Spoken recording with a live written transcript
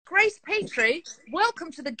Grace Petrie,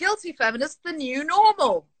 welcome to the Guilty Feminist, the new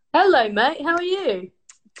normal. Hello, mate. How are you?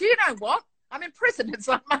 Do you know what? I'm in prison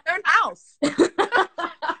inside my own house. I don't know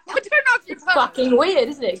if you've heard. Fucking weird,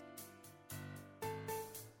 isn't it?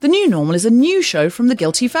 The New Normal is a new show from The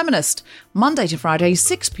Guilty Feminist. Monday to Friday,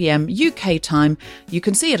 6 p.m. UK time. You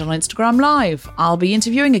can see it on Instagram Live. I'll be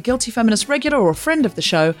interviewing a Guilty Feminist regular or a friend of the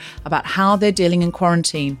show about how they're dealing in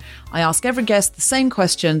quarantine. I ask every guest the same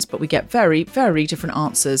questions, but we get very, very different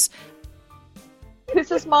answers. This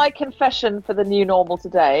is my confession for the new normal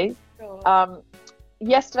today.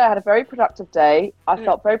 Yesterday I had a very productive day. I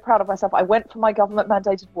felt very proud of myself. I went for my government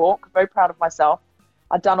mandated walk, very proud of myself.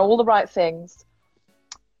 I'd done all the right things.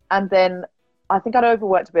 And then I think I'd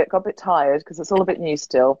overworked a bit, got a bit tired because it's all a bit new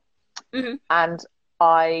still. Mm-hmm. And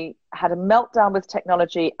I had a meltdown with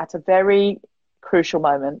technology at a very crucial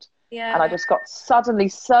moment. Yeah. And I just got suddenly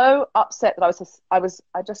so upset that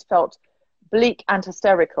I just felt bleak and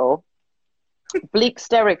hysterical.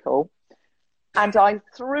 Bleak-sterical. And I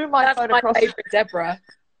threw my phone across. That's my favourite, Deborah.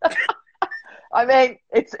 I mean,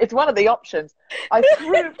 it's one of the options. I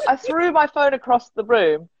threw my phone across the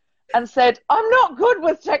room and said, I'm not good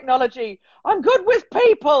with technology. I'm good with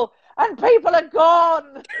people, and people are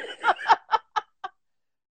gone.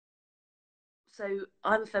 So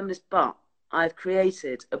I'm a feminist, but I've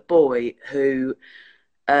created a boy who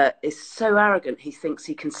is so arrogant he thinks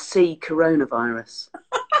he can see coronavirus.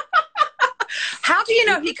 How do you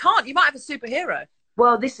know he can't? You might have a superhero.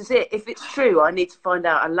 Well, this is it. If it's true, I need to find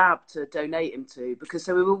out a lab to donate him to, because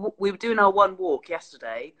we were doing our one walk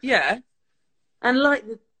yesterday. Yeah. And like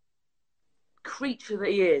the creature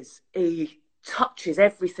that he touches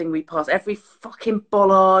everything we pass, every fucking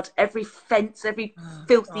bollard, every fence, every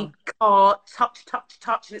filthy car, touch,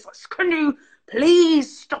 and it's like, can you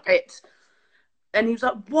please stop it? And he was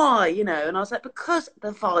like, why? You know, and I was like, because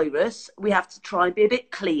the virus, we have to try and be a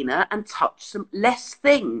bit cleaner and touch some less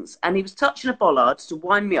things. And he was touching a bollard to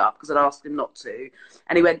wind me up because I'd asked him not to.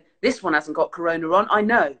 And he went, this one hasn't got corona on. I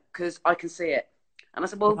know, because I can see it. And I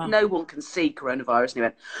said, well, no one can see coronavirus. And he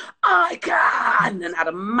went, I can! And had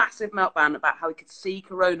a massive meltdown about how he could see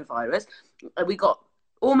coronavirus. And we got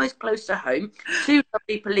almost close to home. 2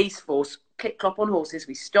 lovely police force clip-clop on horses.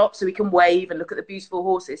 We stopped so we can wave and look at the beautiful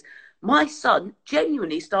horses. My son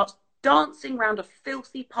genuinely starts dancing round a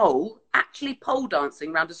filthy pole, actually pole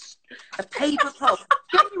dancing round a paper pole,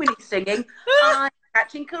 genuinely singing, I'm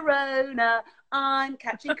catching corona, I'm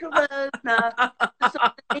catching corona.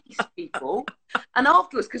 To these people. And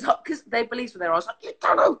afterwards, because their police were there, I was like,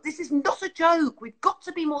 no, this is not a joke. We've got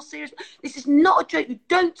to be more serious. This is not a joke. You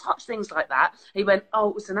don't touch things like that. He went, oh,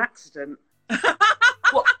 it was an accident.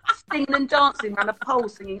 What? Singing and dancing around a pole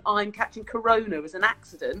singing I'm catching corona was an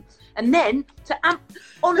accident. And then,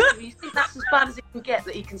 honestly, you think that's as bad as it can get,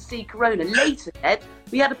 that he can see corona? Later, Ed,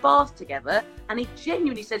 we had a bath together and he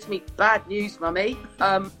genuinely said to me, bad news, mummy,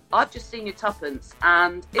 I've just seen your tuppence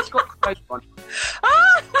and it's got corona on.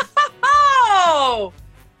 Oh!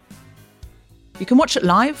 You can watch it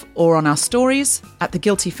live or on our stories at The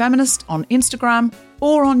Guilty Feminist on Instagram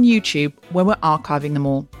or on YouTube, where we're archiving them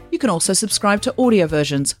all. You can also subscribe to audio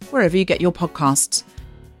versions wherever you get your podcasts.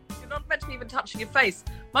 You're not meant to be even touching your face,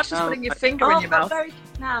 much as putting your finger in your mouth. Very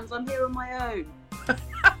clean hands. I'm here on my own.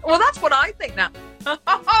 Well, that's what I think now.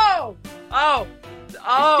 Oh! It's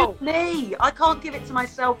just me. I can't give it to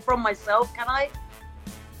myself from myself, can I?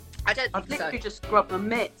 I don't think I've literally so. just scrubbed my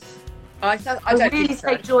mitts. I don't really think so.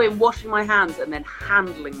 take joy in washing my hands and then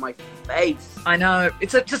handling my face. I know.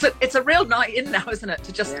 It's a real night in now, isn't it?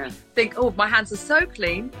 To just think, oh, my hands are so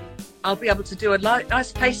clean, I'll be able to do a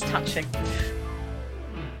nice face touching.